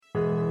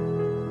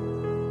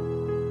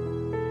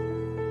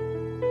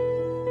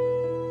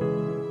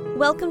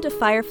Welcome to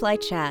Firefly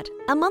Chat,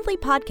 a monthly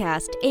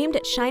podcast aimed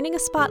at shining a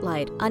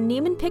spotlight on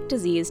Niemann-Pick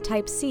disease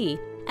type C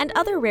and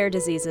other rare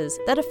diseases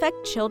that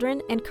affect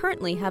children and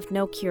currently have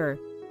no cure.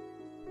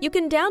 You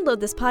can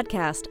download this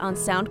podcast on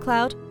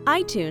SoundCloud,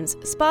 iTunes,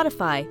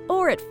 Spotify,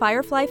 or at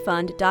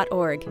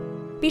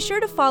fireflyfund.org. Be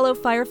sure to follow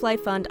Firefly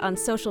Fund on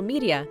social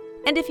media,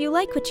 and if you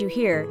like what you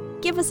hear,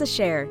 give us a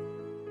share.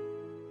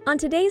 On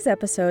today's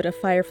episode of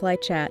Firefly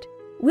Chat,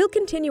 we'll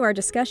continue our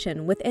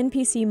discussion with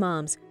NPC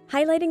moms,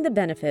 highlighting the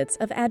benefits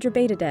of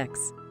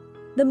Adra-Betadex.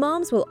 The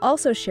moms will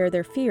also share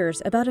their fears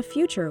about a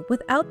future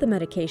without the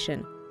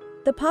medication,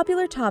 the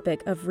popular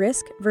topic of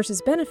risk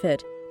versus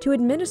benefit to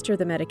administer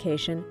the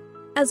medication,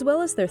 as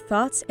well as their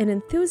thoughts and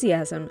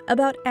enthusiasm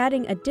about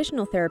adding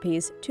additional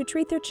therapies to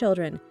treat their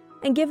children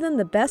and give them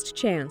the best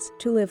chance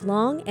to live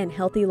long and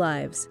healthy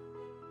lives.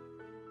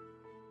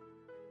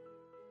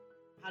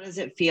 How does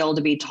it feel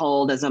to be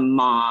told as a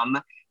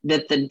mom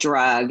that the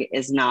drug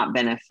is not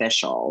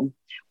beneficial?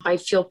 I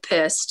feel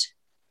pissed.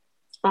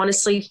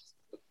 Honestly,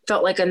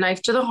 felt like a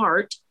knife to the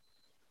heart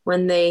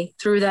when they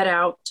threw that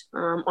out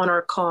on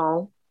our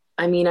call.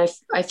 I mean,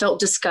 I felt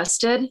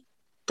disgusted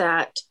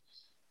that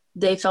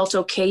they felt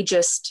okay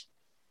just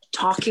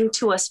talking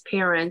to us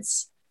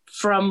parents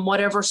from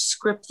whatever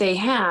script they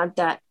had,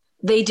 that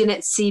they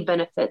didn't see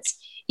benefits.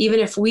 Even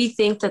if we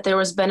think that there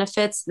was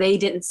benefits, they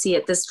didn't see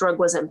it. This drug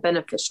wasn't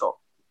beneficial.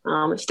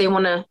 If they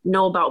want to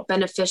know about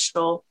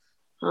beneficial,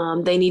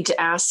 they need to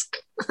ask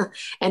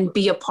and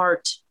be a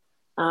part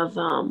of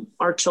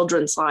our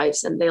children's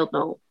lives, and they'll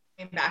know.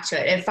 Back to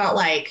it, it felt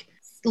like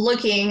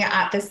looking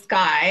at the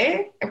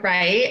sky,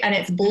 right? And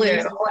it's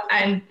blue,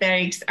 and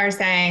they are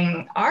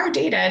saying, our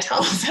data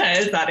tells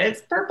us that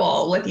it's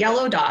purple with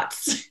yellow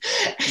dots.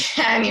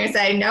 And you're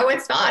saying, no,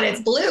 it's not.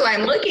 It's blue.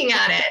 I'm looking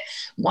at it.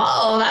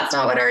 Well, that's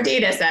not what our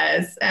data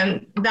says.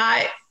 And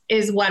that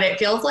is what it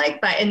feels like,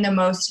 but in the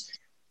most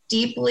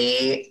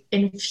deeply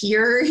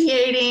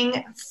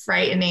infuriating,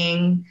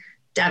 frightening,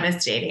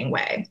 devastating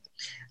way.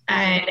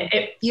 And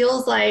it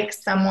feels like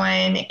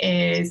someone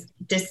is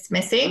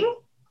dismissing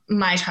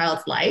my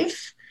child's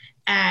life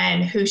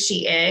and who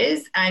she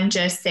is, and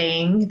just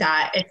saying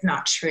that it's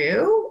not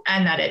true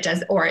and that it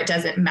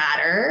doesn't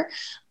matter.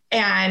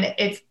 And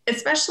it's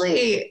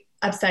especially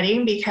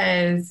upsetting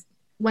because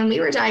when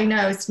we were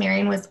diagnosed,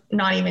 Marion was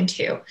not even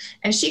 2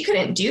 and she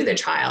couldn't do the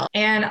trial.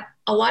 And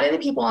a lot of the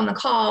people on the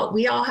call,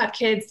 we all have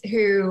kids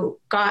who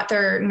got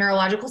their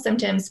neurological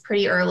symptoms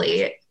pretty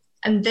early.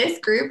 And those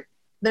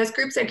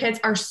groups of kids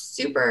are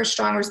super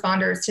strong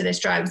responders to this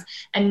drugs.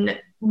 And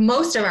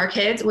most of our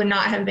kids would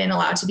not have been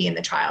allowed to be in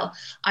the trial,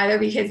 either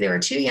because they were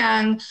too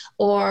young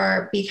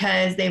or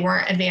because they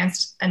weren't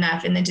advanced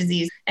enough in the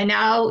disease. And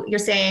now you're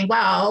saying,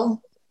 well,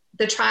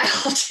 the trial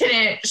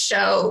didn't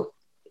show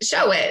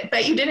it,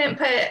 but you didn't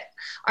put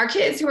our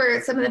kids who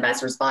are some of the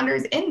best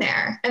responders in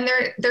there, and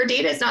their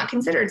data is not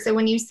considered. So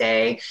when you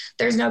say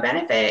there's no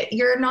benefit,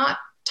 you're not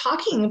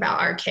talking about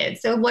our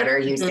kids. So what are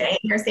you saying?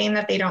 You're saying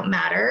that they don't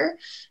matter,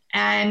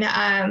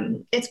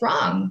 and it's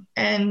wrong,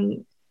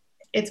 and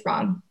it's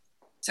wrong.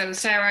 So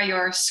Sarah,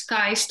 your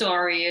Sky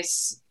story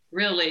is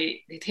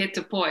really, it hit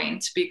the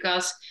point,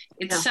 because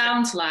it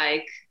sounds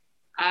like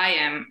I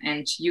am,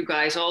 and you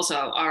guys also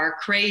are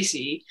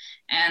crazy,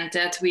 and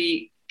that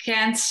we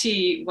can't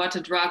see what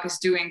the drug is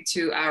doing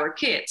to our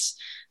kids.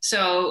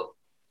 So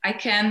I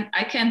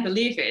can't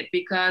believe it,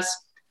 because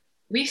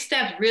we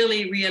stepped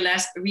really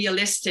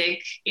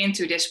realistic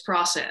into this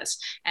process.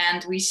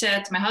 And we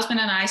said, my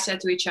husband and I said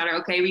to each other,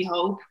 okay, we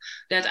hope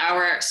that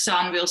our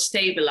son will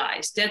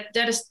stabilize.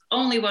 That is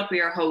only what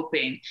we are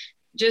hoping,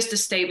 just a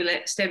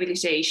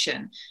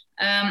stabilization.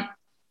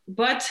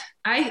 But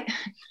I'm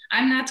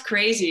not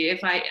crazy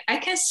if I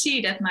can see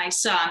that my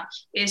son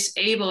is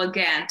able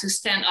again to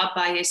stand up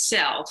by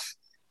himself.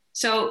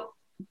 So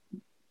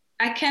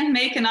I can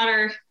make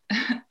another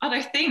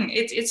thing.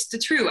 It's the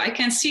truth. I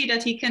can see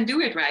that he can do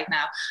it right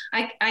now.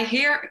 I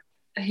hear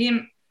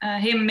him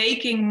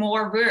making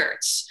more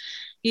words.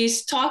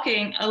 He's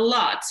talking a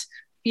lot.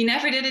 He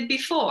never did it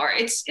before.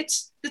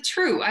 It's the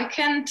truth.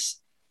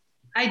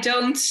 I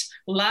don't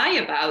lie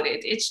about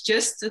it. It's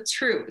just the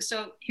truth.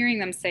 So hearing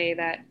them say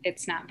that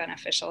it's not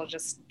beneficial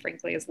just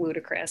frankly is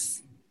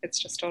ludicrous. It's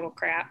just total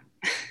crap.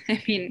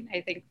 I mean,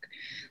 I think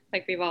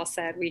like we've all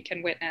said, we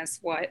can witness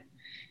what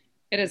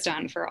it has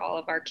done for all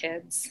of our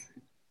kids.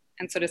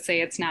 And so to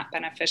say it's not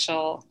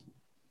beneficial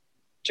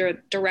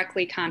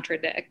directly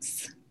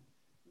contradicts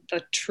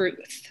the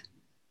truth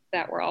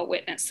that we're all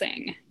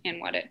witnessing in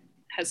what it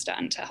has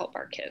done to help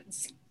our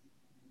kids.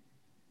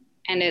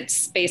 And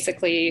it's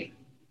basically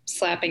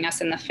slapping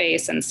us in the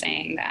face and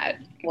saying that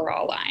we're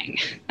all lying,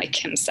 like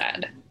Kim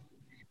said.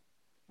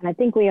 And I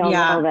think we all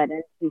know that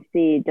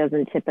NPC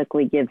doesn't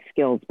typically give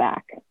skills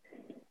back.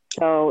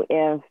 So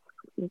if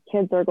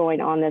kids are going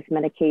on this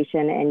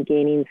medication and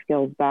gaining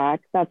skills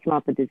back, that's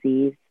not the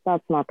disease.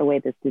 That's not the way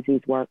this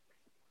disease works.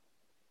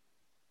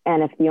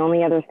 And if the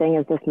only other thing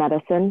is this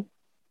medicine,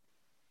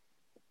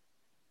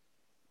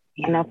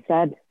 enough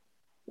said.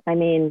 I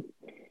mean,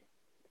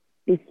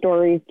 these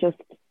stories just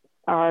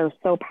are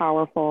so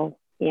powerful,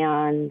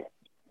 and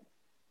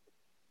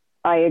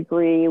I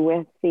agree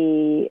with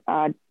the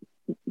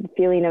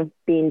feeling of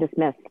being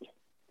dismissed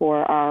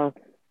for our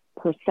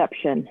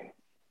perception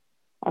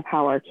of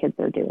how our kids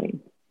are doing.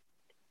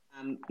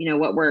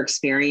 What we're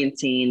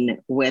experiencing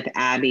with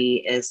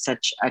Abby is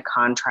such a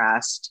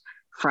contrast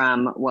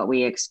from what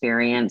we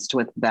experienced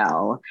with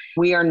Belle.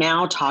 We are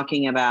now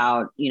talking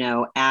about,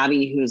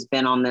 Abby, who's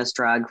been on this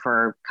drug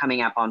for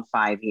coming up on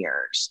 5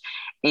 years.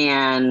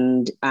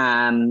 And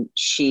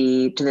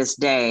she, to this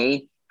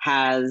day,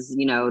 has,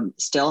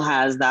 still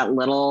has that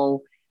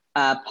little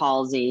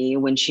palsy.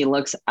 When she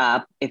looks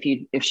up,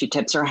 if she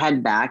tips her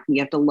head back, you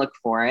have to look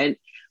for it.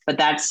 But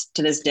that's,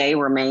 to this day,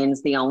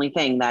 remains the only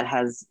thing that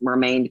has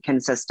remained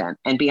consistent.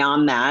 And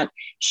beyond that,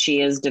 she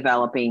is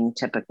developing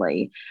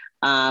typically.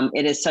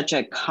 It is such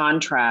a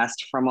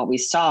contrast from what we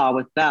saw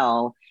with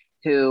Belle,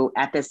 who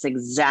at this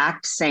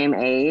exact same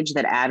age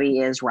that Abby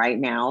is right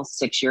now,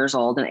 6 years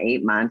old and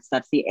 8 months,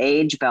 that's the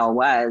age Belle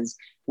was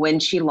when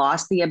she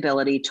lost the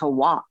ability to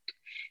walk.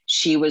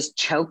 She was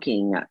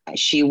choking.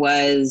 She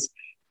was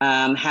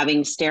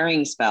having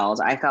staring spells.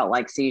 I felt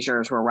like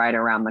seizures were right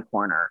around the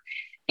corner.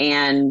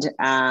 And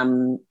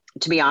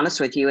to be honest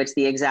with you, it's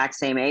the exact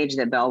same age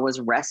that Belle was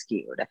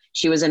rescued.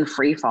 She was in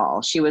free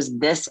fall. She was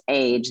this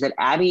age that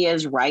Abby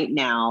is right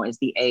now, is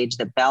the age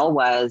that Belle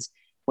was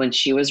when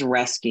she was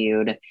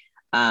rescued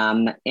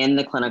in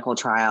the clinical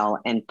trial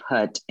and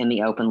put in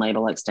the open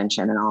label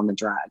extension and on the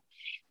drug.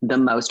 The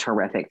most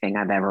horrific thing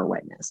I've ever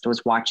witnessed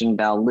was watching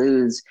Belle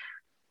lose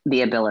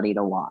the ability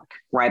to walk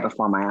right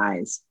before my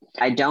eyes.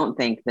 I don't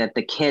think that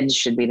the kids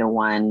should be the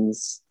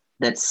ones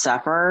that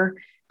suffer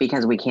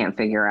because we can't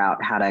figure out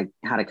how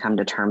to come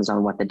to terms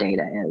on what the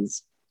data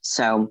is.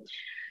 So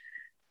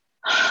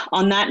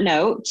on that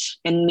note,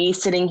 and me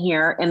sitting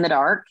here in the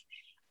dark,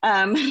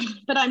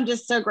 but I'm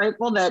just so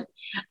grateful that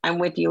I'm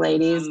with you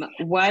ladies.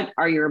 What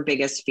are your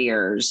biggest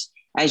fears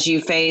as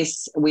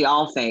we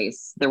all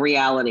face the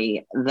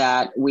reality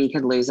that we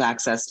could lose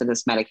access to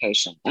this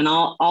medication? And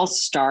I'll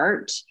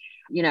start.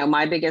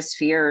 My biggest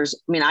fears,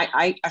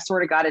 I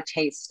sort of got a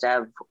taste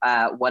of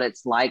what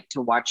it's like to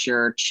watch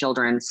your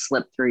children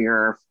slip through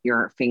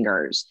your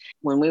fingers.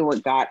 When we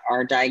got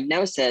our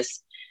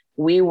diagnosis,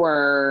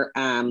 Belle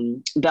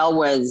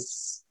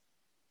was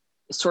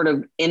sort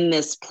of in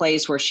this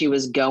place where she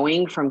was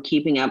going from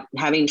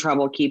having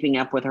trouble keeping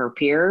up with her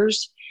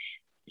peers.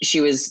 She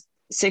was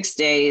 6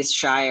 days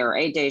shy or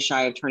 8 days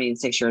shy of turning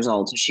 6 years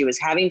old. So she was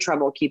having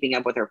trouble keeping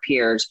up with her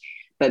peers,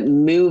 but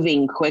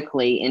moving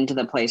quickly into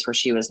the place where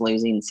she was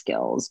losing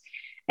skills.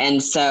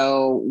 And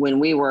so when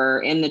we were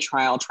in the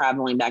trial,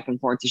 traveling back and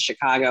forth to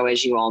Chicago,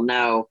 as you all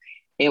know,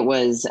 it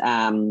was,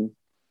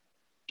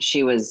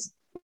 she was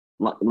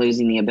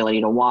losing the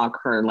ability to walk.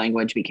 Her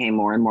language became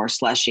more and more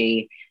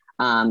slushy,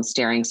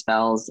 staring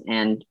spells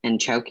and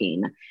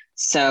choking.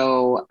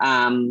 So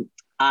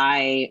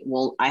I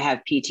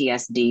have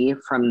PTSD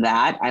from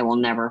that. I will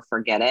never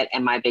forget it.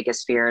 And my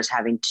biggest fear is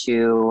having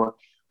to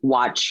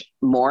watch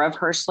more of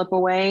her slip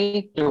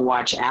away, to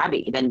watch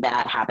Abby, than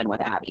that happened with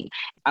Abby.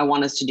 I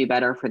want us to do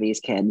better for these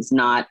kids,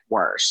 not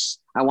worse.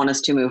 I want us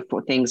to move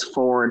things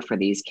forward for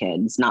these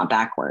kids, not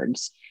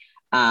backwards.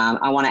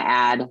 I want to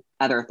add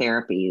other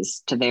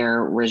therapies to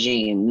their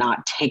regime,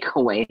 not take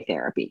away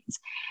therapies.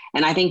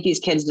 And I think these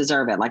kids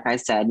deserve it. Like I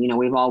said,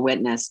 we've all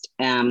witnessed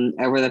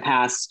over the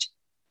past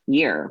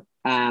year,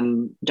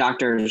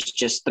 doctors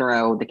just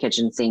throw the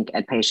kitchen sink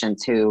at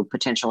patients who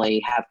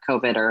potentially have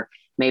COVID or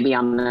maybe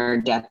on their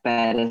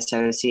deathbed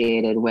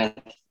associated with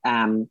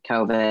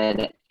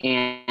COVID.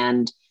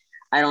 And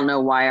I don't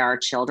know why our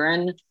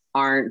children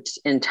aren't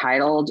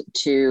entitled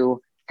to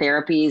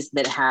therapies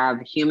that have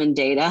human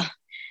data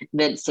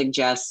that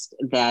suggests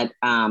that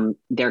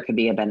there could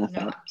be a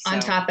benefit. On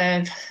top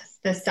of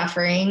the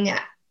suffering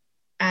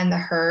and the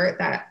hurt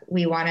that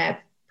we want to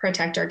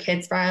protect our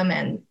kids from.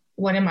 And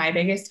one of my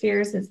biggest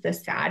fears is the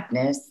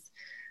sadness.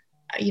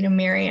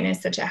 Marion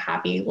is such a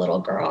happy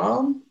little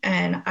girl,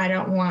 and I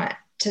don't want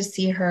to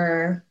see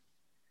her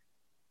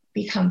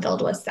become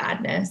filled with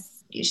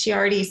sadness. She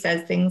already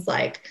says things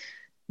like,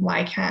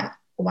 why can't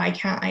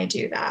I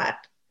do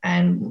that?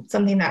 And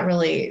something that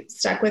really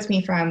stuck with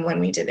me from when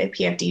we did the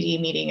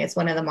PFDD meeting is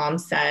one of the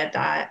moms said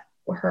that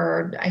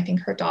I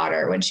think her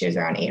daughter, when she was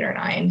around 8 or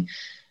 9,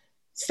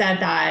 said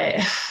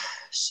that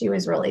she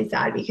was really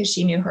sad because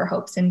she knew her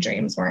hopes and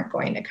dreams weren't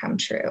going to come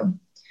true.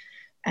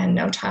 And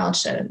no child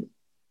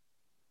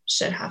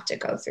should have to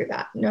go through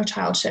that. No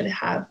child should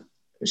have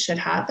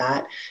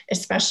that,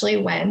 especially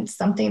when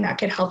something that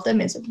could help them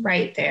is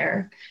right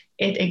there.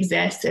 It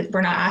exists.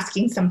 We're not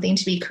asking something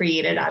to be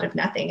created out of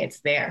nothing.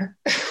 It's there.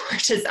 We're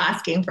just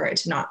asking for it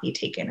to not be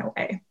taken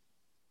away.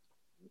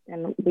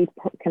 And we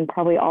can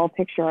probably all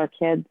picture our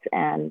kids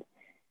and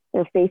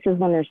their faces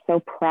when they're so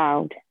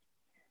proud.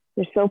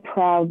 They're so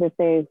proud that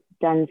they've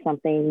done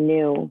something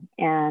new,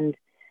 and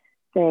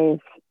they've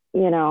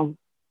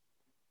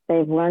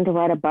learned to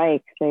ride a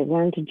bike. They've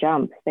learned to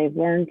jump. They've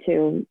learned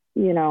to,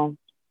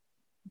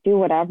 do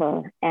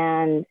whatever.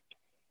 And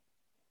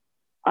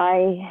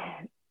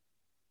I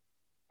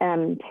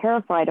am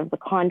terrified of the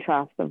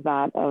contrast of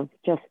that, of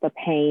just the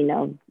pain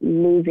of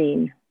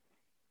losing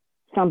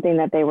something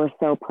that they were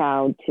so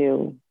proud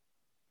to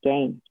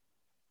gain.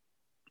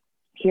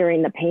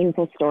 Hearing the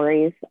painful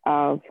stories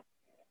of,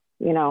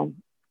 you know,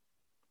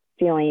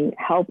 feeling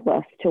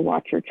helpless to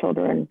watch your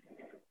children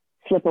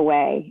slip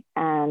away.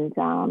 And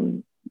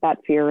that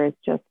fear is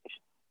just,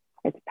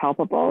 it's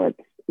palpable.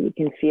 You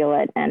can feel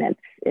it, and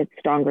it's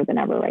stronger than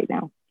ever right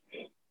now.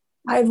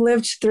 I've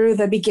lived through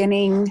the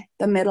beginning,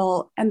 the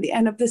middle, and the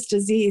end of this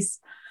disease.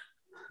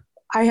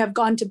 I have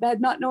gone to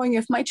bed not knowing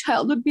if my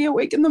child would be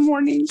awake in the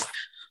morning.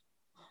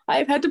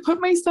 I've had to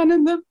put my son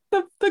in the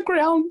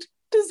ground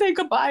to say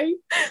goodbye.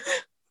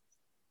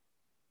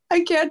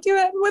 I can't do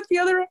that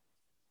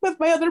with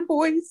my other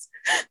boys.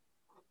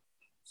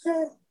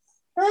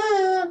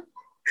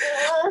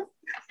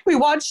 We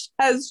watched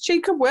as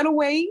Jacob went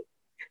away.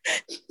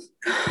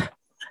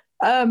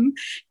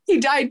 He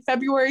died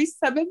February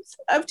 7th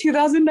of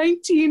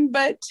 2019,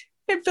 but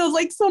it feels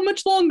like so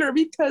much longer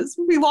because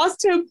we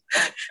lost him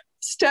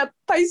step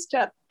by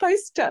step by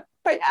step,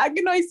 by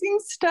agonizing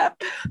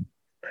step.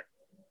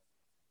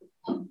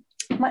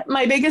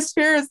 My biggest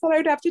fear is that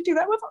I'd have to do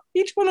that with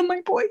each one of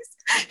my boys.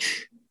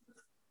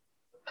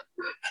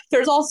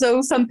 There's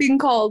also something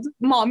called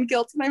mom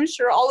guilt, and I'm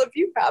sure all of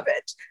you have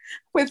it,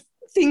 with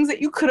things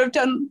that you could have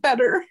done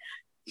better.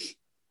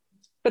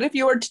 But if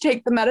you were to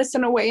take the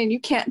medicine away and you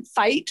can't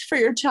fight for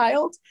your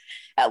child,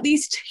 at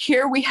least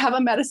here we have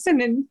a medicine,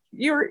 and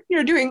you're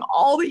doing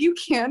all that you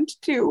can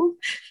to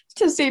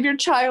save your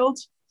child.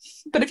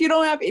 But if you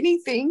don't have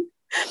anything,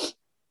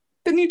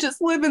 then you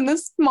just live in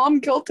this mom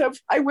guilt of,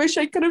 I wish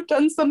I could have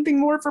done something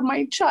more for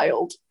my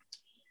child.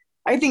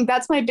 I think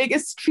that's my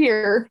biggest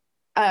fear,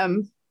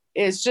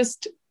 is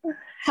just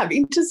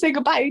having to say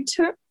goodbye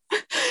to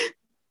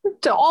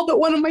all but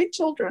one of my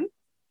children.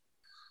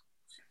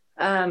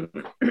 I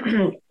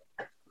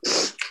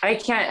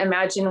can't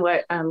imagine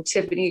what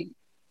Tiffany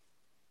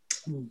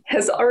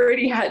has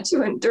already had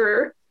to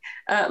endure.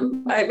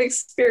 I've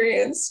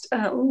experienced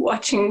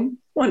watching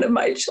one of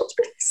my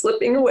children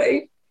slipping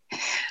away,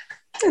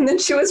 and then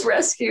she was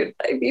rescued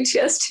by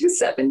BTS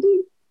 270.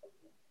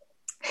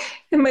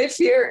 And my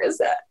fear is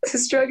that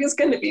this drug is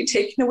going to be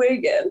taken away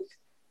again.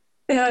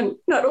 And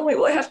not only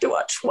will I have to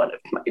watch one of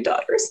my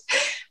daughters,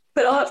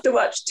 but I'll have to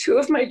watch two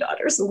of my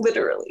daughters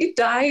literally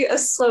die a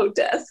slow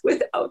death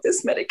without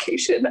this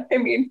medication. I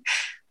mean,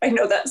 I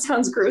know that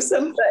sounds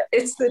gruesome, but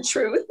it's the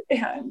truth.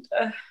 And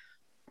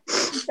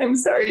I'm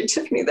sorry,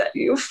 Tiffany, that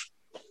you've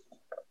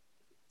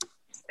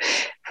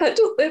had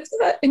to live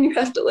that, and you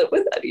have to live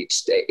with that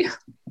each day.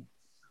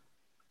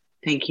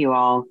 Thank you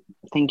all.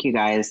 Thank you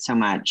guys so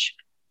much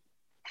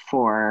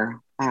for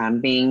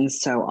being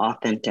so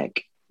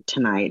authentic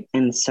tonight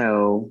and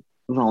so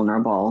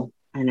vulnerable.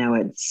 I know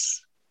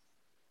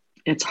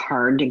it's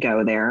hard to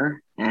go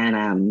there,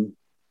 and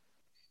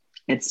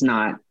it's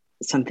not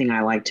something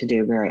I like to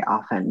do very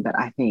often, but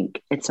I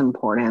think it's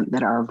important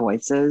that our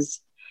voices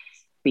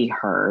be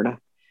heard.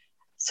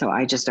 So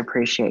I just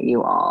appreciate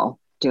you all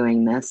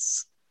doing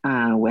this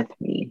with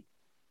me.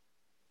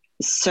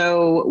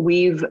 So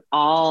we've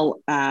all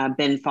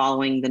been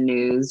following the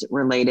news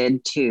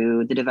related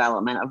to the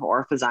development of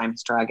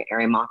Orphazyme's drug,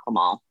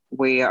 arimoclomol.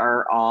 We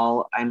are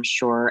all, I'm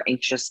sure,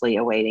 anxiously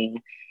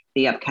awaiting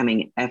the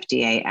upcoming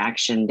FDA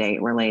action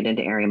date related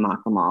to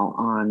arimoclomol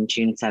on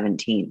June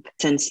 17th.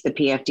 Since the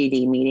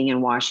PFDD meeting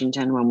in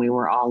Washington, when we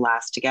were all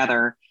last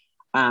together,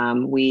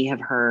 we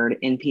have heard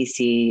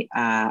NPC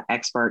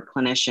expert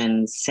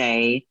clinicians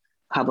say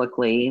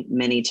publicly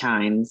many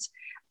times,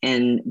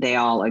 and they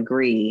all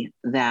agree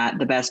that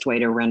the best way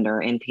to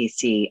render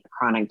NPC a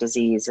chronic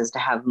disease is to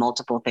have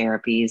multiple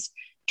therapies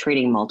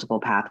treating multiple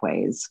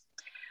pathways.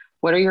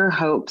 What are your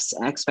hopes,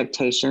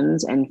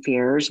 expectations, and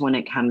fears when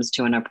it comes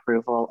to an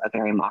approval of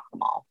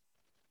arimoclomol?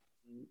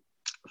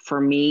 For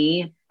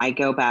me, I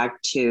go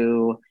back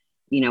to,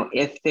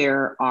 if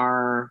there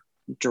are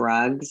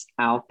drugs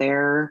out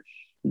there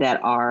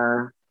that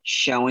are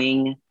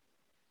showing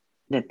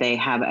that they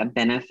have a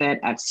benefit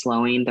at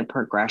slowing the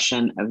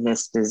progression of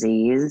this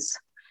disease,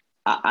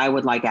 I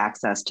would like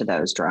access to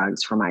those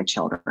drugs for my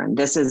children.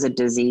 This is a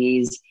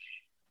disease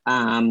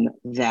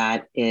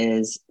that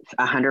is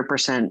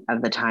 100%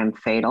 of the time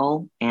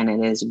fatal, and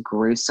it is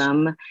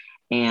gruesome,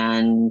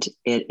 and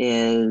it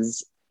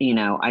is,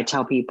 I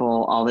tell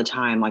people all the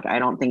time, like, I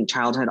don't think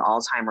childhood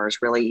Alzheimer's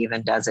really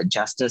even does it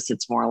justice.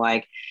 It's more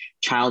like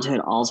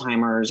childhood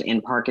Alzheimer's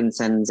and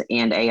Parkinson's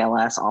and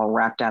ALS all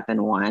wrapped up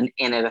in one,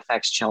 and it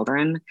affects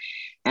children.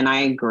 And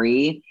I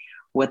agree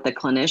with the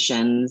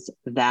clinicians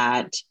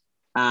that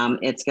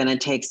it's going to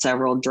take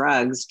several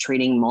drugs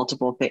treating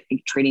multiple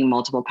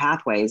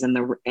pathways.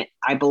 And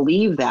I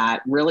believe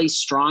that really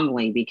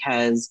strongly,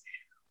 because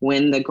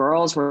when the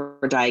girls were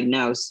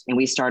diagnosed and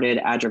we started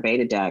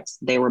Adravatidex,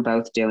 they were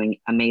both doing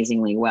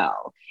amazingly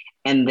well.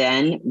 And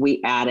then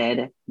we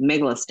added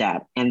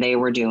miglustat, and they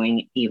were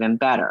doing even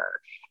better.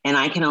 And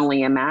I can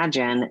only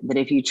imagine that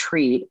if you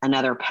treat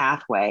another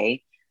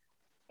pathway,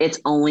 it's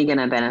only going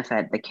to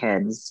benefit the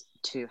kids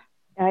too.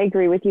 I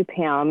agree with you,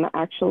 Pam.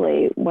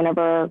 Actually,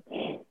 whenever,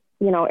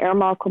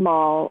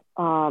 arimoclomol,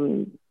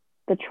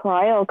 the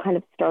trial kind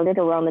of started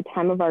around the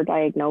time of our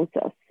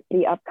diagnosis.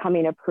 The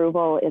upcoming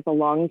approval is a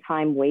long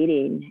time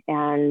waiting,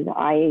 and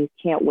I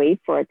can't wait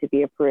for it to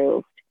be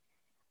approved.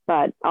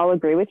 But I'll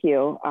agree with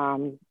you.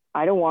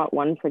 I don't want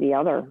one for the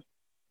other.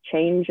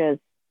 Change is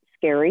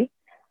scary.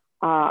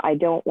 I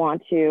don't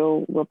want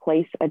to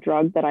replace a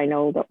drug that I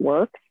know that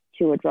works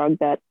to a drug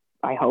that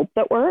I hope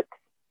that works.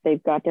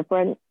 They've got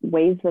different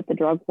ways that the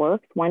drug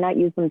works. Why not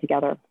use them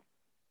together?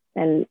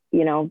 And,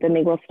 the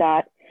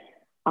miglustat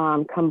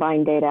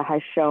combined data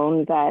has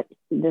shown that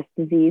this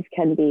disease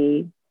can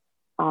be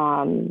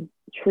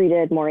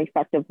treated more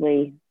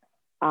effectively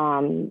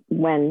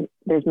when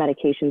there's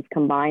medications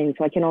combined.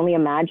 So I can only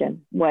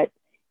imagine what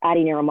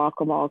adding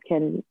arimoclomol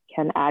can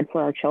add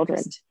for our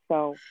children.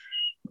 So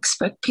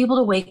expect people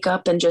to wake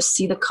up and just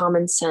see the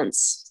common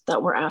sense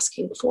that we're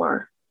asking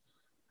for.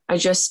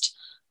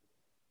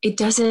 It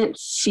doesn't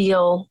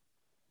feel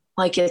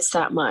like it's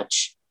that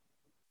much.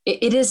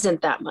 It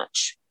isn't that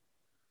much.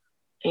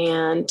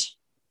 And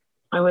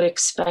I would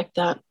expect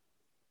that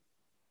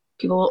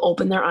people will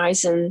open their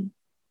eyes and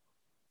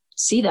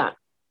see that,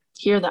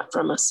 hear that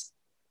from us.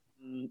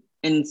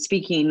 And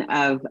speaking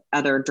of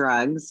other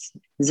drugs,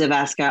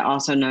 Zavesca,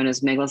 also known as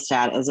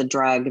miglustat, is a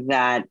drug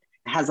that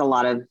has a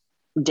lot of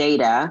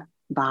data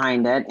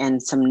behind it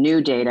and some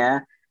new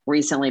data,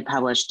 recently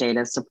published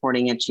data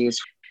supporting its use.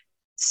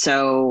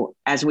 So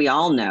as we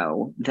all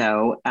know,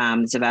 though,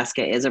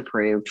 Zavesca is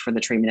approved for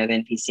the treatment of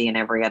NPC in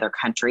every other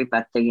country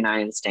but the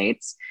United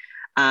States.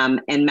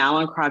 And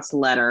Mallinckrodt's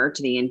letter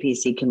to the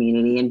NPC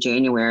community in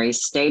January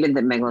stated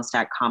that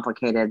miglustat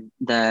complicated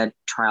the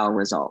trial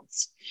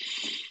results.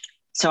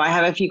 So I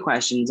have a few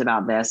questions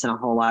about this and a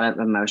whole lot of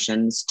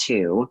emotions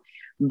too.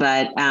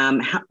 But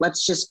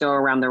let's just go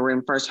around the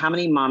room first. How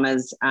many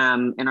mamas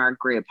in our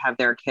group have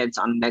their kids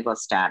on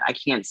miglustat? I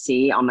can't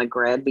see on the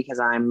grid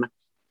because I'm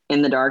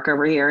in the dark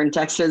over here in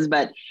Texas,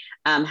 but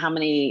how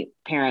many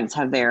parents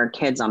have their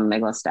kids on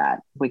miglustat?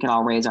 We can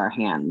all raise our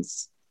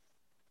hands.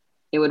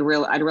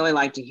 I'd really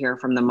like to hear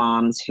from the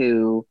moms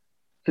who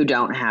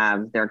don't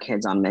have their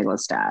kids on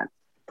miglustat.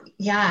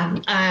 Yeah,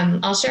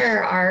 I'll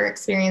share our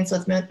experience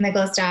with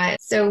miglustat.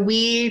 So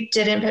we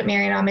didn't put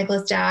Marion on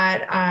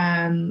miglustat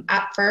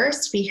at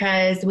first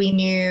because we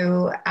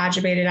knew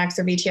Adjuvated-X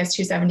or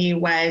VTS-270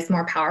 was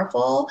more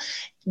powerful.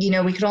 We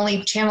could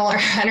only channel our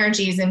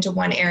energies into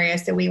one area.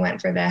 So we went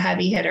for the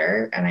heavy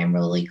hitter, and I'm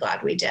really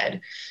glad we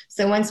did.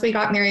 So once we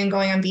got Marion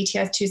going on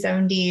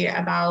VTS-270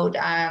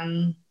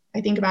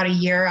 about a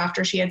year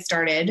after she had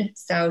started.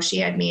 So she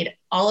had made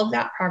all of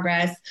that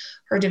progress.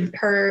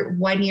 Her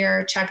 1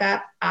 year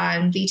checkup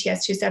on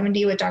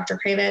VTS-270 with Dr.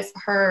 Kravis,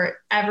 her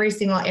every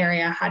single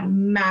area had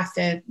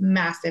massive,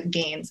 massive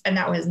gains. And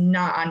that was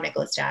not on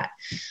miglustat.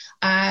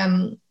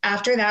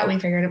 After that, we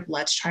figured,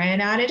 let's try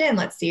and add it in.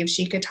 Let's see if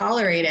she could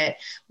tolerate it.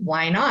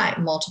 Why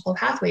not? Multiple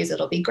pathways.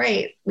 It'll be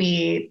great.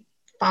 We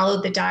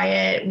followed the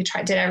diet. We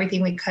did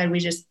everything we could.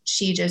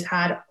 She just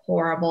had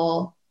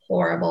horrible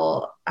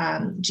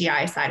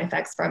GI side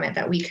effects from it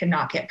that we could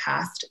not get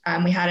past.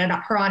 We had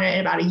her on it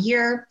in about a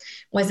year.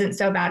 Wasn't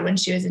so bad when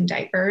she was in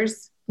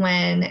diapers.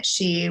 When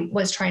she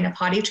was trying to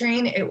potty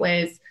train, it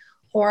was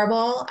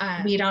horrible.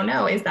 We don't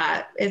know. Is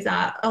that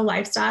a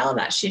lifestyle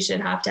that she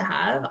should have to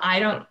have? I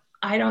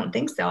don't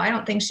think so. I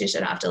don't think she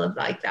should have to live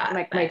like that.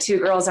 Like my two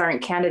girls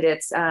aren't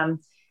candidates.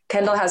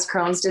 Kendall has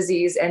Crohn's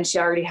disease and she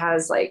already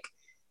has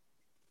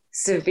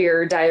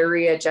severe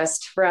diarrhea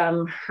just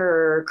from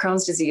her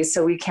Crohn's disease.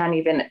 So we can't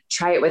even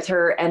try it with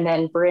her. And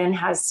then Bryn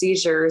has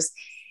seizures,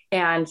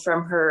 and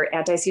from her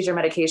anti-seizure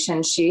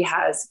medication, she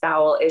has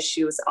bowel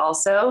issues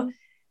also.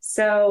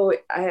 So,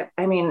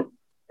 I mean,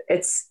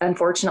 it's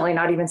unfortunately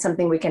not even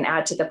something we can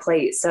add to the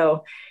plate.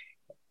 So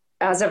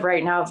as of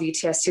right now,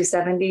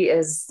 VTS-270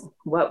 is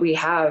what we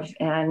have,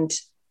 and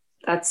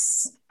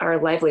that's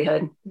our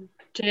livelihood.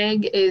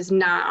 Jig is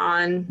not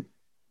on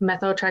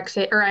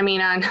methotrexate,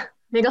 on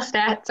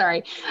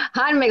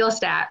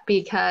miglustat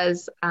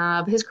because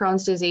of his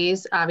Crohn's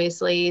disease.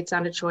 Obviously, it's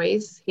not a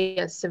choice. He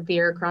has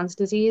severe Crohn's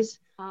disease.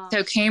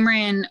 So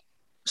Cameron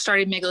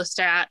started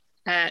miglustat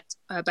at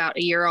about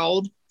a year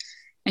old,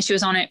 and she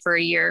was on it for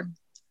a year.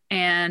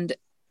 And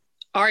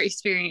our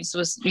experience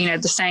was, the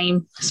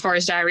same as far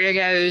as diarrhea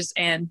goes,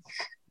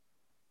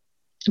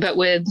 but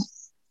with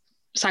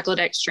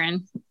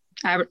cyclodextrin,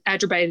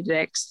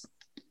 Adjuvated-X,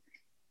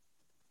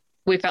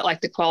 we felt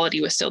like the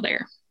quality was still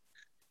there.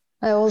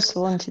 I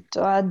also wanted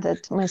to add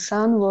that my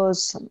son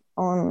was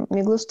on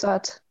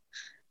miglustat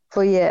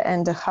for a year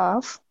and a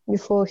half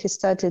before he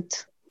started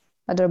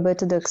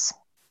Adjuvated-X.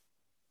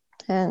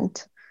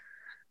 And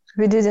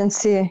we didn't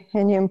see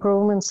any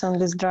improvements on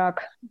this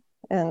drug,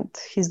 and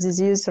his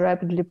disease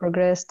rapidly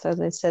progressed, as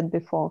I said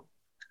before.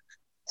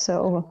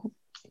 So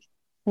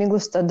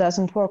miglustat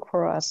doesn't work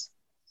for us.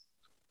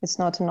 It's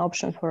not an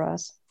option for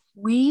us.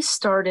 We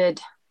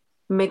started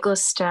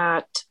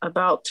miglustat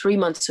about 3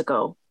 months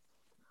ago.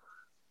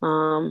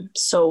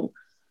 So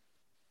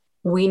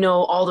we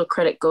know all the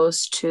credit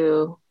goes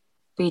to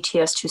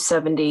BTS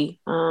 270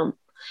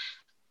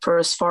 for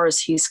as far as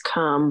he's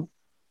come.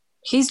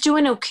 He's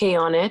doing okay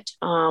on it.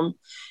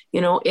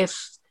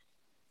 If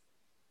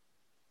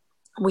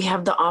we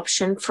have the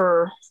option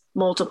for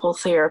multiple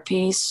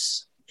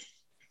therapies,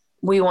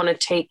 we want to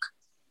take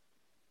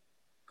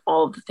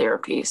all of the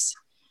therapies.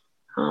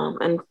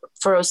 And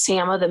for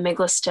Osama, the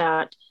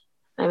miglustat,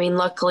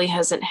 luckily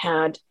hasn't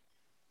had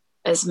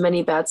as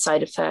many bad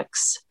side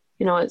effects,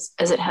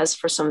 as it has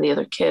for some of the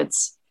other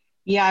kids.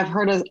 Yeah, I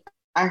heard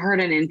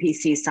an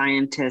NPC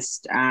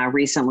scientist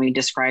recently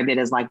describe it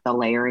as like the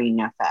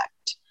layering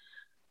effect.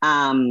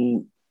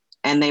 And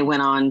they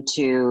went on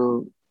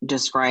to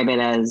describe it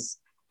as,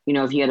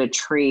 if you had a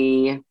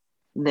tree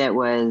that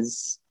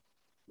was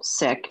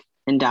sick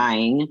and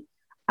dying,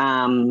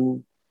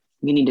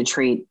 you need to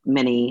treat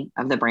many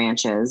of the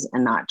branches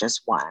and not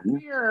just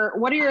one.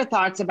 What are your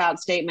thoughts about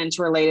statements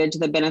related to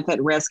the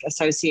benefit risk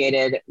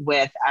associated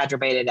with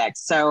Adrobated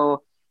X?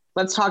 So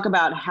let's talk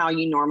about how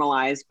you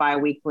normalize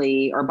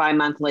biweekly or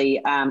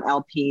bi-monthly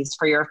LPs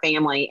for your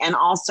family. And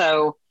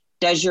also,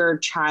 does your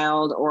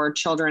child or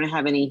children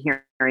have any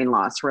hearing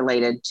loss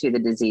related to the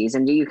disease?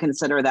 And do you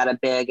consider that a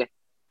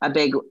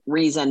big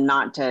reason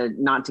not to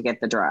get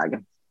the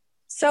drug?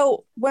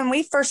 So when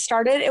we first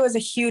started, it was a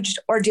huge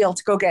ordeal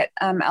to go get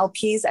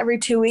LPs every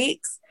 2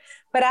 weeks.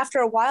 But after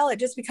a while, it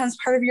just becomes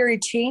part of your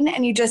routine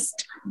and you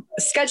just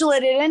schedule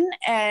it in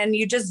and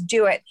you just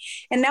do it.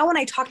 And now when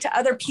I talk to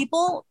other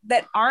people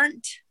that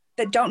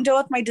don't deal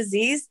with my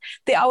disease,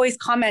 they always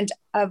comment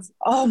of,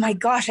 oh my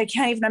gosh, I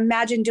can't even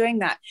imagine doing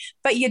that.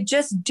 But you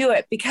just do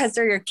it because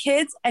they're your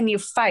kids and you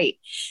fight.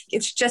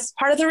 It's just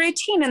part of the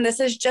routine. And this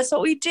is just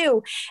what we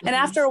do. Mm-hmm. And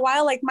after a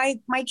while, like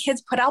my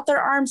kids put out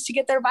their arms to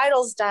get their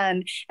vitals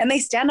done and they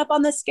stand up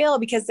on the scale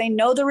because they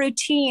know the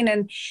routine.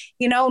 And,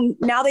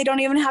 now they don't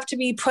even have to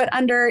be put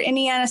under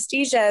any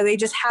anesthesia. They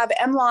just have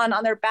Emlon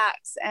on their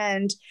backs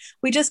and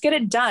we just get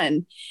it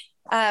done.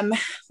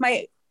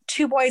 My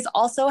 2 boys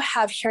also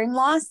have hearing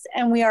loss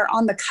and we are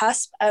on the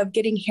cusp of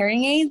getting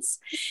hearing aids.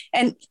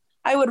 And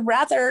I would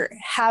rather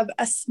have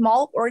a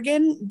small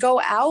organ go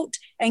out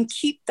and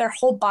keep their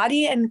whole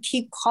body and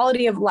keep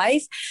quality of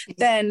life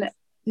than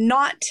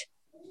not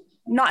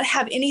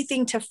have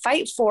anything to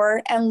fight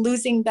for and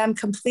losing them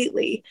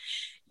completely.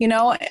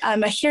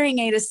 A hearing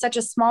aid is such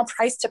a small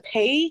price to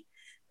pay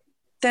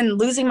than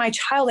losing my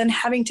child and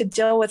having to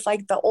deal with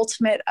like the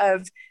ultimate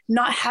of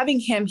not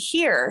having him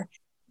here.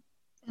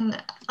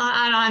 And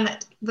on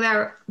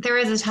there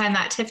was a time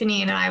that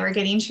Tiffany and I were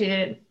getting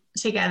treated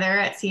together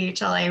at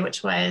CHLA,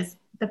 which was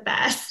the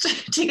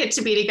best to get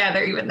to be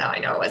together, even though I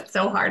know it was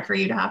so hard for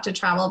you to have to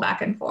travel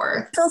back and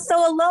forth. I feel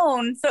so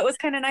alone. So it was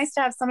kind of nice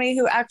to have somebody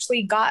who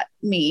actually got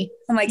me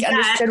and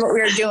understood what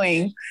we were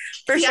doing.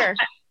 For sure.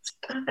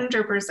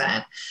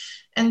 100%.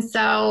 And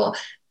so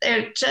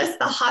the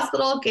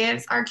hospital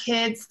gives our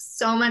kids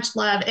so much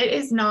love. It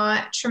is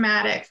not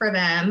traumatic for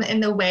them in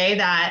the way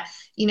that,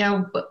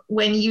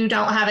 when you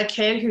don't have a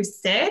kid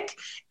who's sick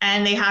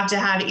and they have to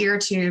have ear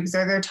tubes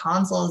or their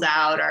tonsils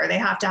out, or they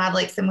have to have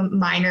like some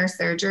minor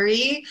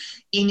surgery,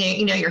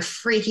 you're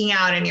freaking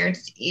out and you're,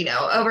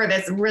 over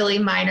this really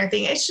minor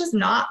thing. It's just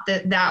not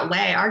that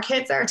way. Our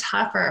kids are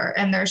tougher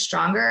and they're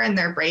stronger and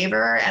they're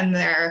braver and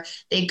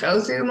they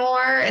go through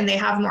more and they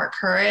have more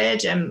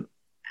courage and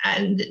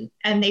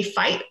they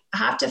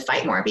have to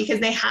fight more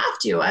because they have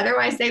to,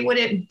 otherwise they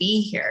wouldn't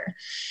be here.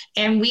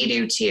 And we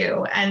do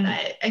too. And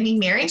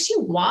Marion, she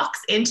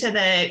walks into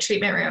the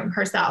treatment room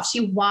herself.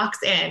 She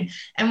walks in,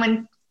 and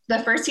when the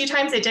first few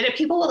times I did it,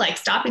 people would like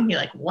stop and be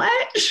like,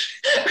 what?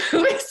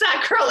 Who is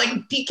that girl?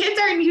 Like, the kids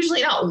are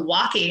usually not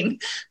walking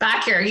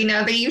back here.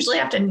 They usually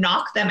have to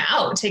knock them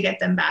out to get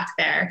them back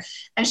there.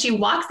 And she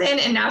walks in,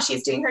 and now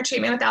she's doing her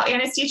treatment without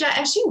anesthesia.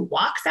 And she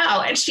walks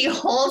out and she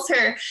holds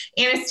her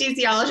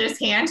anesthesiologist's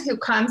hand, who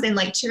comes and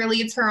like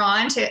cheerleads her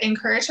on to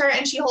encourage her.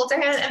 And she holds her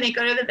hand and they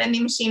go to the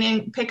vending machine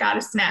and pick out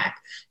a snack.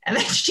 And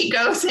then she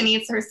goes and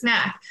eats her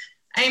snack.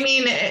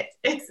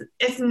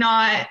 It's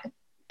not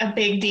a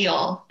big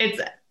deal.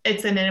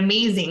 It's an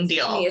amazing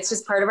deal. It's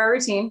just part of our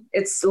routine.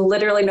 It's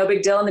literally no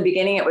big deal. In the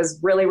beginning, it was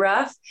really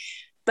rough.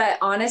 But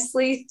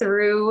honestly,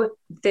 through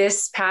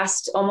this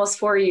past almost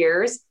 4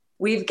 years,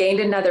 we've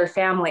gained another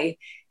family.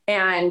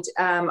 And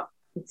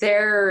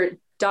their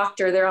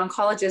doctor, their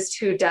oncologist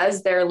who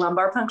does their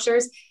lumbar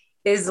punctures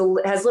has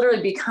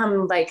literally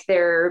become like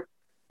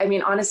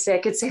honestly, I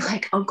could say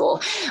like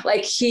uncle.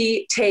 Like,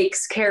 he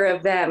takes care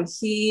of them.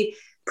 He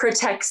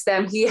protects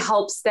them. He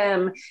helps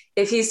them.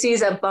 If he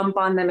sees a bump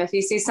on them, if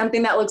he sees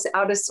something that looks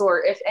out of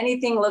sort, if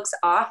anything looks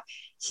off,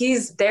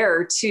 he's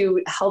there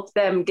to help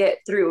them get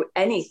through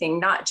anything,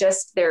 not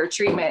just their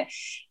treatment.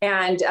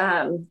 And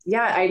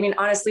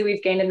honestly,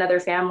 we've gained another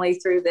family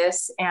through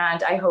this,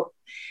 and I hope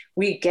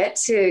we get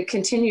to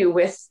continue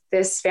with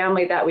this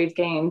family that we've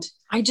gained.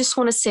 I just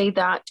want to say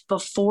that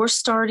before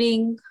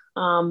starting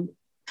the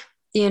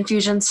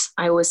infusions,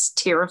 I was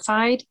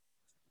terrified.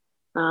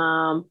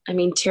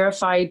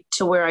 Terrified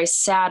to where I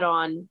sat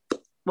on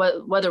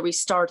whether we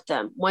start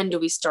them, when do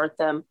we start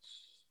them?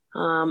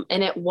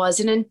 And it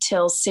wasn't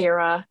until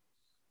Sarah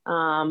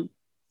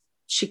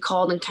she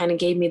called and kind of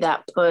gave me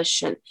that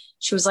push, and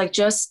she was like,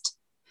 just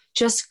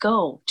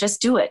go,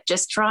 just do it,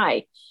 just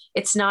try.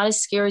 It's not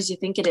as scary as you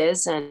think it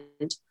is. And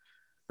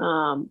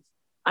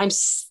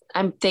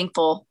I'm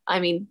thankful.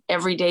 I mean,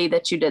 every day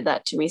that you did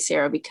that to me,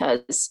 Sarah,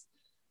 because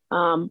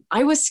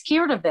I was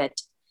scared of it.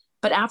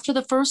 But after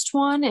the first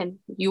one, and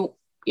you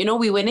know,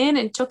 we went in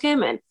and took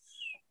him, and it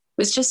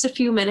was just a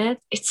few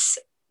minutes.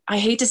 I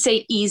hate to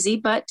say easy,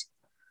 but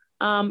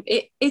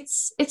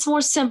it's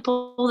more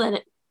simple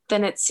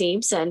than it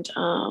seems. And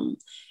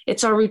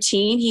it's our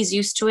routine. He's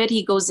used to it.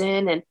 He goes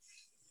in and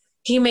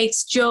he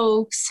makes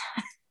jokes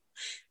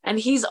and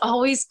he's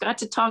always got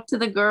to talk to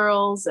the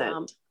girls.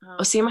 And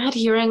Osama had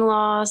hearing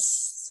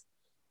loss,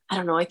 I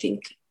don't know, I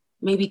think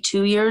maybe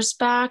 2 years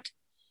back.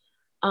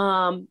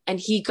 And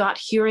he got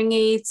hearing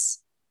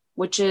aids,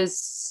 which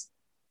is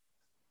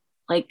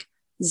like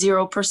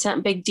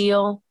 0% big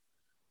deal.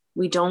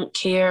 We don't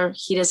care.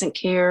 He doesn't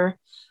care.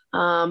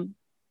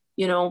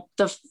 You know,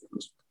 the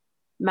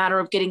matter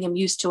of getting him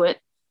used to it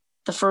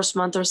the first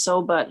month or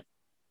so, but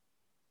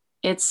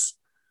it's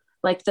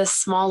like the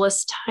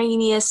smallest,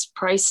 tiniest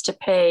price to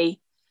pay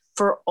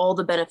for all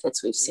the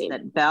benefits we've seen.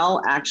 That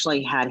Belle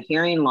actually had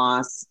hearing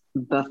loss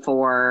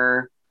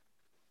before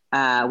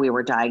we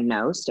were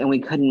diagnosed, and we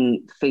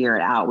couldn't figure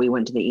it out. We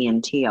went to the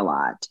ENT a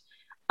lot,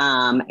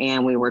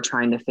 and we were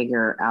trying to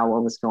figure out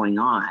what was going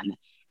on.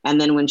 And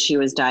then when she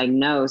was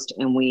diagnosed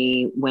and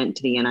we went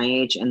to the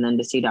NIH and then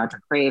to see Dr.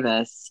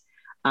 Kravis,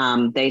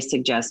 they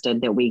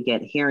suggested that we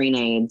get hearing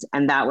aids.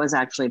 And that was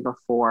actually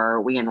before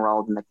we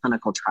enrolled in the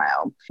clinical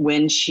trial.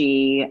 When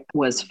she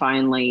was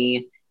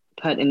finally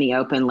put in the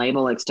open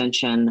label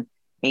extension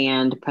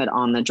and put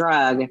on the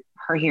drug,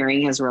 her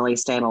hearing has really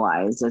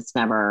stabilized. It's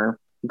never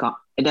gone.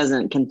 It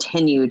doesn't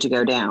continue to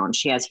go down.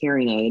 She has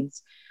hearing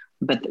aids,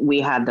 but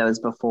we had those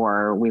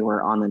before we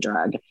were on the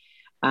drug.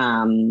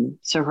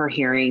 So her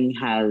hearing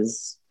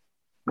has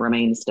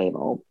remained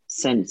stable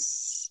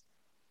since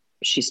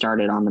she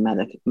started on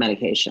the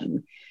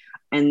medication.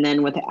 And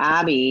then with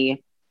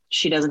Abby,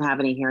 she doesn't have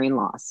any hearing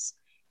loss.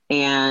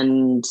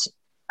 And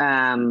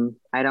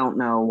I don't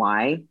know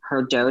why.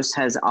 Her dose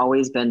has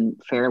always been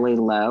fairly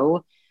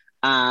low.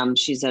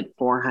 She's at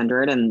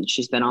 400 and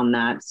she's been on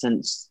that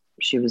since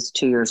she was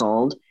 2 years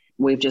old.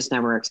 We've just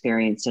never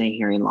experienced any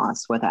hearing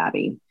loss with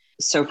Abby.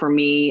 So for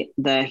me,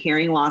 the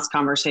hearing loss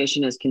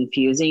conversation is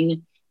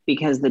confusing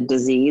because the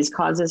disease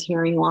causes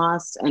hearing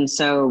loss. And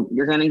so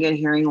you're going to get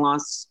hearing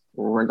loss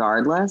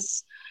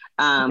regardless.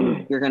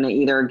 You're going to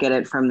either get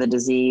it from the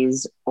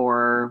disease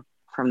or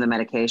from the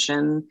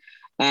medication.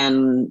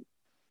 And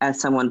as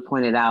someone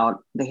pointed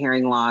out, the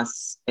hearing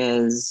loss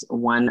is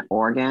one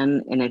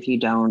organ. And if you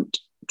don't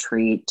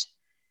treat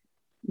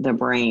the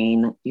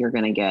brain, you're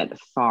going to get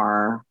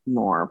far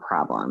more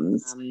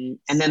problems. And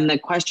then the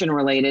question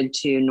related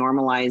to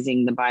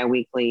normalizing the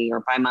biweekly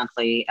or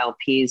bi-monthly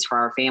LPs for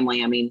our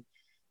family. I mean,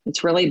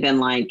 it's really been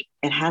like,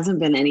 it hasn't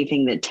been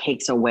anything that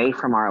takes away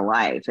from our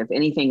life. If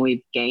anything,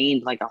 we've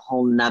gained like a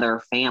whole nother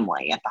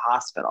family at the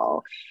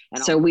hospital.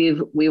 And so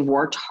we've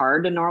worked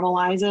hard to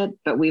normalize it,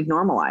 but we've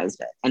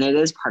normalized it and it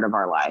is part of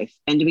our life.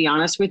 And to be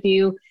honest with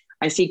you,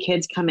 I see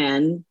kids come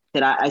in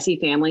that I see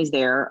families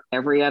there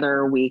every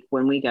other week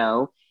when we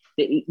go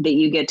that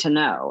you get to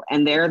know,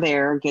 and they're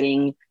there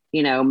getting,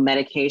 you know,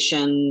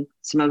 medication.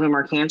 Some of them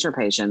are cancer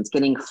patients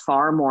getting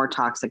far more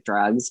toxic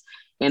drugs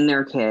in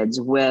their kids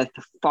with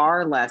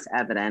far less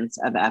evidence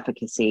of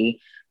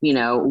efficacy, you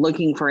know,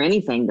 looking for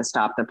anything to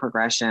stop the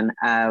progression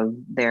of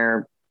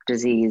their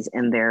disease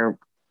in their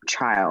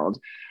child.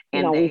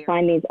 And we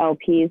find these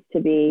LPs to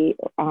be,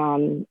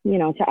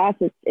 to us,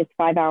 it's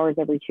 5 hours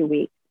every 2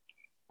 weeks.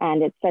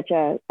 And it's such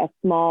a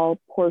small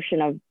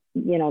portion of,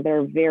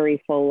 their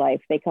very full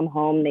life. They come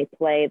home, they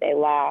play, they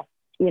laugh.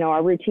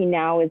 Our routine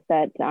now is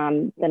that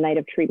the night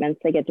of treatments,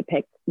 they get to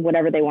pick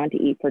whatever they want to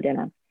eat for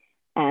dinner.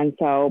 And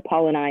so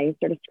Paul and I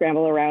sort of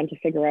scramble around to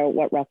figure out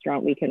what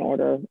restaurant we can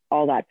order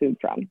all that food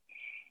from.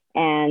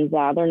 And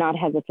they're not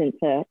hesitant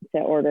to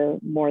order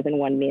more than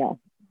one meal.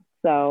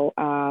 So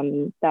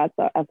that's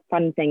a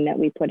fun thing that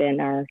we put in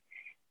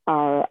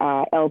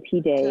our LP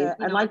days.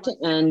 I'd like to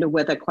end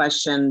with a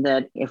question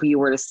that if you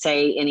were to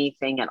say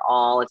anything at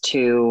all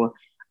to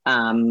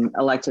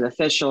elected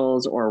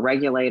officials or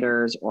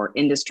regulators or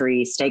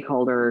industry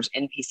stakeholders,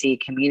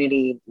 NPC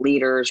community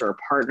leaders or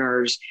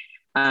partners,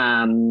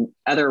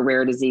 other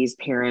rare disease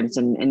parents,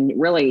 and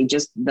really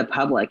just the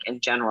public in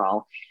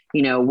general,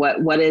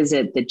 what is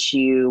it that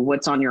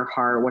what's on your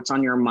heart, what's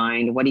on your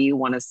mind, what do you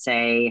want to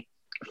say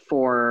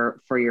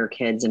for your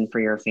kids and for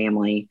your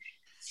family?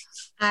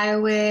 I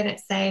would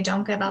say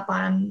don't give up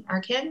on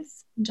our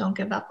kids, don't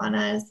give up on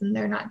us, and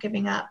they're not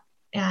giving up.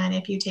 And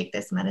if you take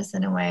this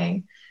medicine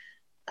away,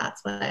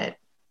 that's what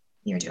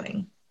you're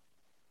doing.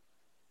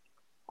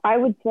 I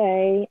would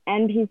say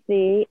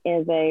NPC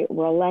is a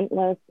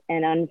relentless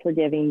and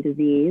unforgiving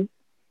disease.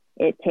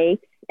 It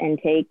takes and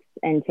takes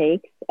and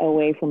takes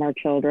away from our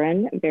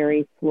children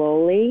very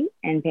slowly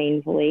and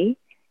painfully.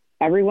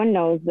 Everyone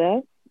knows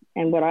this.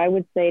 And what I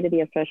would say to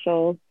the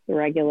officials, the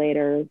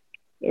regulators,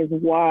 is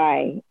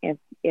why, if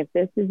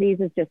this disease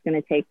is just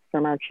going to take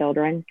from our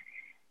children,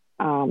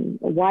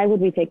 why would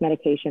we take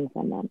medication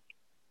from them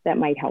that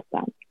might help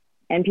them?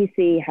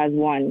 NPC has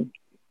won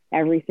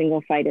every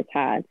single fight it's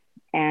had.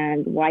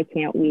 And why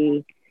can't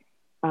we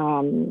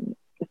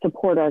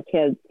support our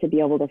kids to be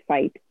able to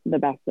fight the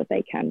best that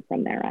they can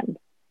from their end?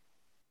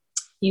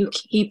 You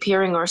keep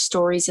hearing our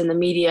stories in the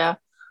media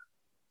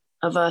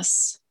of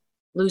us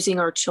losing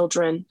our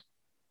children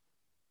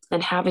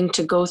and having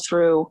to go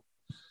through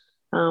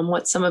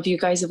what some of you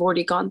guys have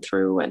already gone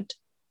through and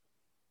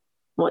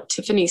what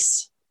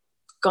Tiffany's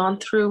gone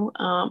through.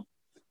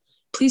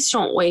 Please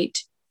don't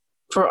wait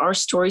for our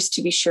stories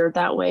to be shared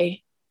that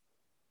way.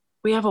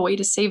 We have a way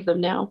to save them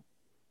now.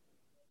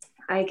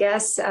 I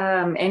guess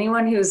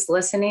anyone who's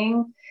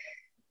listening,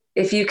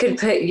 if you could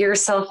put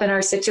yourself in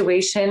our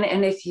situation,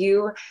 and if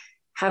you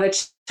have a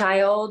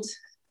child,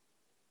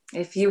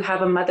 if you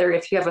have a mother,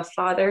 if you have a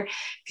father,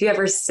 if you have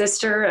a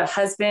sister, a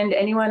husband,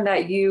 anyone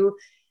that you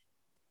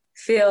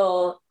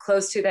feel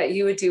close to, that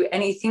you would do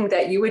anything,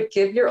 that you would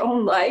give your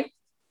own life,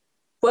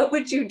 what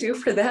would you do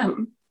for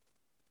them?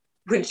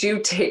 Would you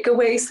take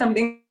away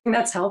something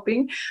that's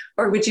helping,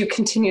 or would you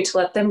continue to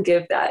let them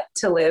give that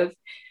to live?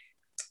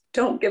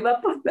 Don't give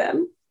up on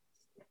them.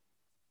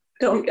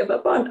 Don't give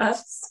up on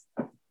us.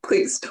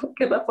 Please don't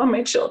give up on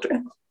my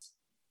children.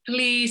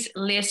 Please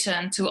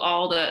listen to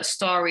all the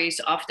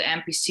stories of the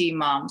NPC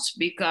moms,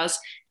 because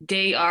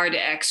they are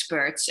the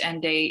experts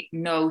and they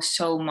know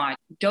so much.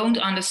 Don't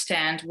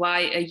understand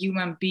why a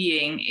human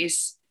being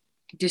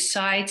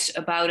decides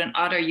about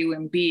another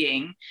human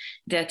being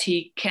that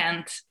he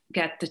can't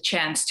get the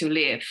chance to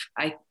live.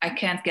 I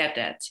can't get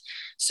that.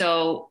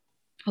 So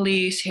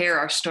please hear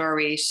our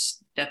stories.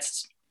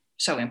 That's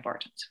so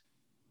important.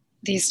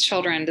 These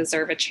children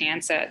deserve a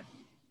chance at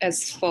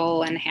as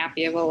full and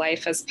happy of a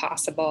life as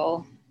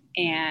possible.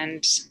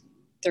 And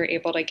they're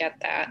able to get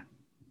that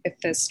with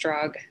this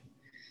drug.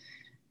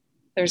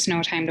 There's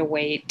no time to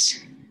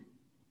wait.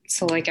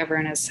 So like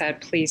everyone has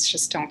said, please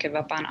just don't give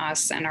up on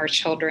us and our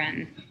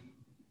children.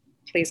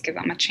 Please give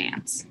them a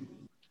chance.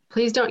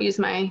 Please don't use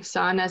my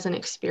son as an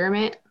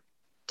experiment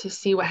to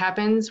see what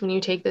happens when you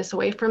take this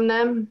away from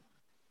them.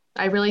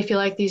 I really feel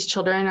like these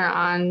children are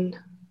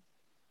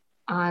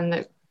on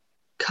the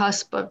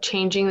cusp of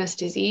changing this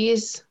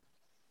disease.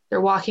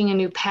 They're walking a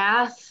new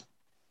path,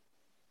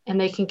 and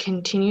they can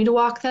continue to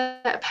walk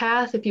that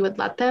path if you would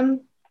let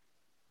them.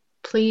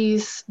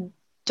 Please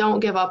don't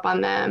give up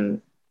on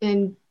them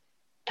and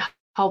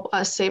help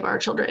us save our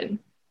children.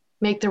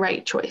 Make the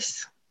right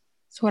choice.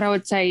 So what I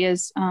would say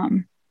is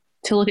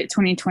to look at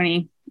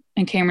 2020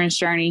 and Cameron's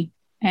journey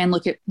and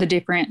look at the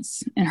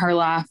difference in her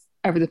life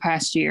over the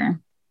past year.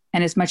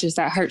 And as much as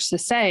that hurts to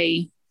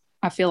say,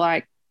 I feel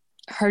like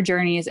her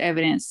journey is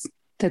evidence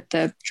that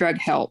the drug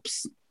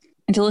helps.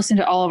 And to listen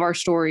to all of our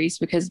stories,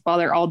 because while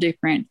they're all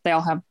different, they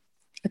all have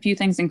a few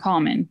things in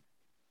common.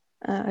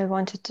 I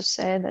wanted to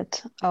say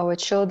that our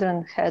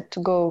children had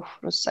to go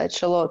through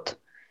such a lot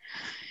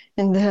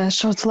in their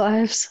short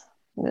lives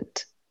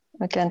that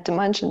I can't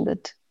imagine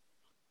that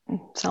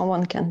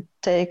someone can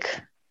take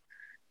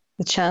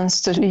the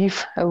chance to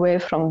live away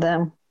from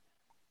them.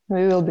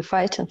 We will be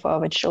fighting for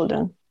our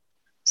children.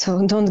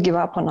 So don't give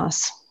up on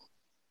us.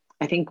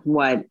 I think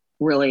what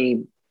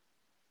really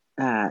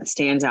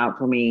stands out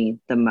for me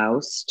the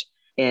most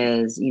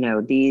is,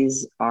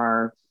 these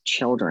are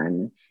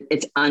children.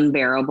 It's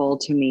unbearable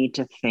to me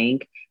to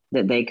think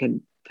that they could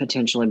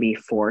potentially be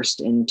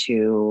forced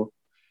into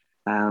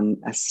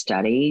a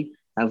study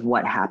of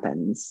what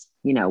happens,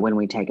 when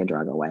we take a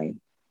drug away.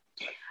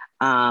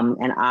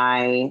 And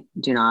I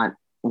do not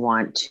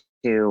want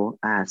to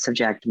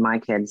subject my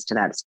kids to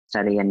that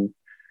study. And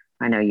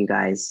I know you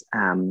guys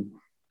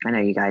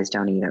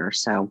don't either.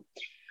 So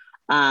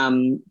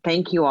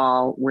thank you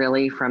all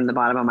really from the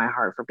bottom of my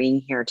heart for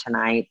being here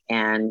tonight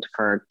and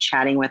for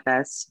chatting with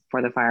us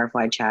for the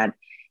Firefly Chat.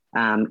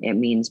 It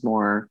means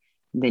more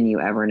than you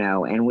ever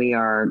know. And we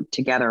are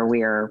together.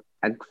 We are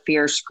a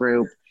fierce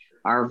group.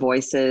 Our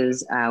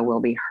voices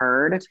will be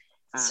heard.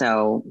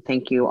 So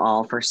thank you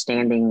all for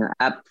standing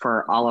up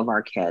for all of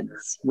our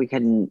kids. We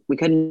couldn't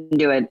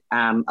do it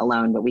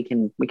alone, but we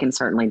can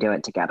certainly do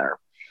it together.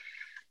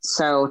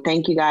 So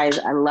thank you guys.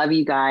 I love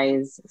you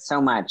guys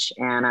so much.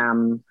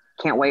 And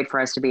can't wait for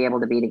us to be able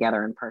to be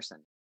together in person.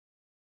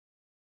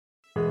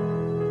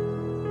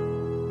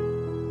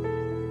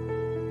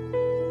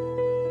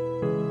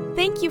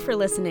 Thank you for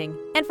listening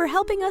and for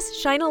helping us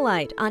shine a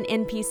light on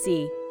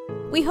NPC.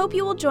 We hope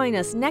you will join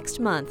us next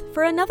month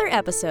for another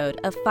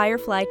episode of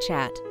Firefly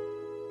Chat.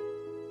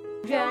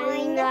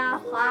 Join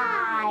the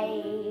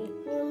fight.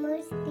 You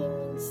must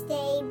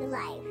save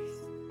life.